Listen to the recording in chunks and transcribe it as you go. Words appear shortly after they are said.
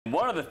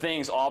One of the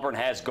things Auburn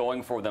has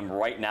going for them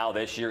right now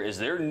this year is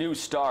their new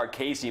star,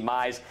 Casey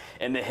Mize,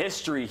 and the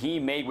history he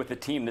made with the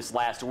team this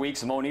last week.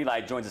 Simone Eli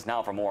joins us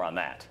now for more on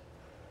that.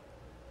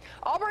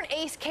 Auburn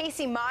ace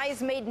Casey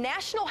Mize made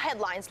national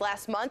headlines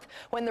last month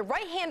when the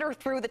right-hander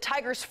threw the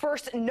Tigers'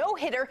 first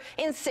no-hitter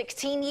in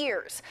 16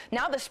 years.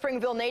 Now the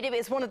Springville native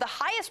is one of the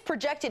highest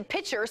projected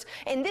pitchers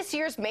in this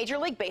year's Major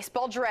League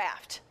Baseball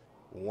draft.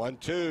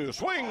 1-2,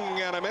 swing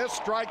and a miss,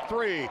 strike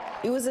three.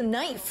 It was a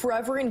night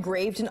forever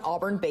engraved in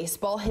Auburn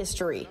baseball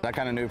history. I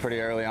kind of knew pretty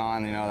early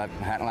on, that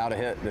I hadn't allowed a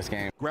hit this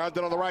game.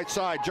 Grounded on the right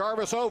side,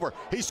 Jarvis over,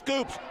 he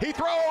scoops, he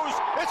throws,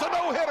 it's a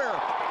no-hitter.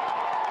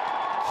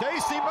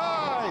 Casey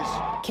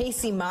Mize.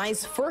 Casey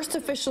Mize's first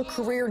official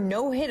career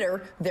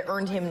no-hitter that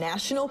earned him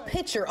National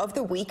Pitcher of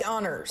the Week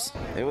honors.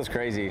 It was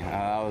crazy.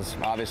 I was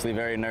obviously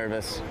very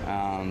nervous,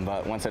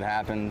 but once it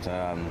happened,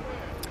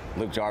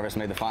 Luke Jarvis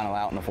made the final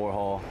out in the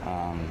 4-hole.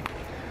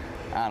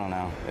 I don't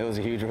know. It was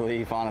a huge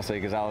relief, honestly,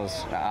 because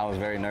I was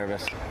very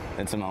nervous.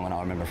 It's a moment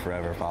I'll remember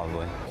forever,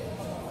 probably.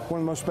 One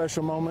of the most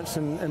special moments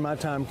in my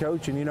time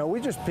coaching. You know,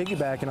 we're just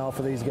piggybacking off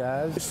of these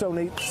guys. It's so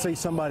neat to see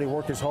somebody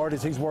work as hard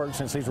as he's worked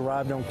since he's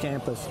arrived on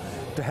campus.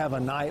 To have a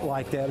night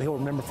like that, he'll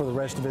remember for the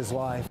rest of his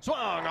life.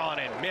 Swung on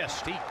and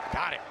missed. He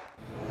got it.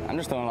 I'm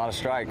just throwing a lot of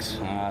strikes.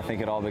 I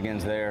think it all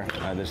begins there.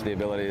 Just the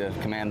ability to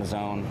command the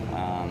zone.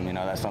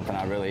 That's something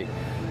I really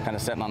kind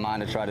of set my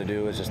mind to try to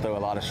do, is just throw a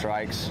lot of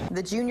strikes.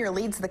 The junior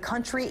leads the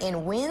country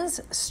in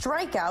wins,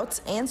 strikeouts,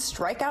 and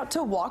strikeout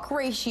to walk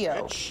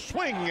ratio.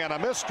 Swing and a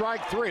miss,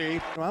 strike three.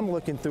 I'm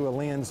looking through a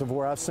lens of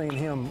where I've seen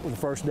him the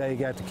first day he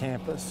got to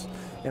campus,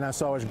 and I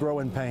saw his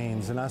growing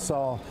pains, and I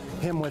saw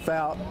him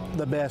without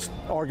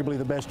arguably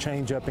the best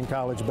changeup in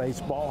college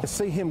baseball. To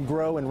see him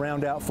grow and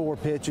round out 4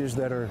 pitches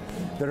that are,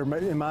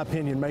 in my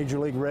opinion, major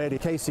league ready.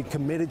 Casey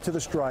committed to the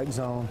strike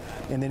zone,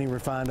 and then he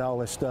refined all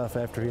his stuff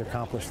after he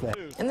accomplished that.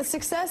 And the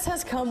success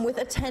has come with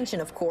attention,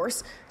 of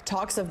course.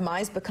 Talks of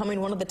Mize becoming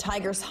one of the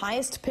Tigers'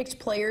 highest-picked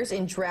players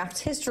in draft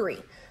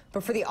history.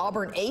 But for the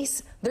Auburn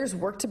ace, there's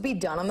work to be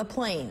done on the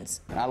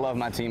Plains. I love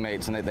my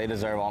teammates, and they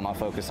deserve all my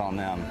focus on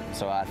them.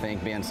 So I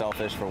think being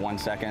selfish for 1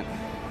 second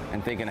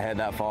and thinking ahead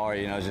that far,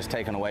 is just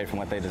taken away from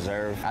what they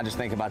deserve. I just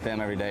think about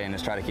them every day and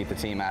just try to keep the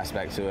team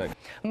aspect to it.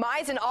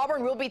 Mize and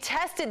Auburn will be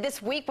tested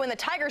this week when the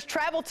Tigers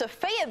travel to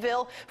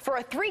Fayetteville for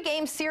a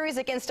 3-game series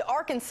against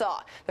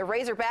Arkansas. The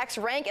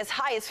Razorbacks rank as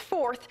high as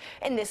 4th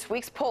in this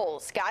week's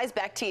polls. Guys,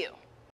 back to you.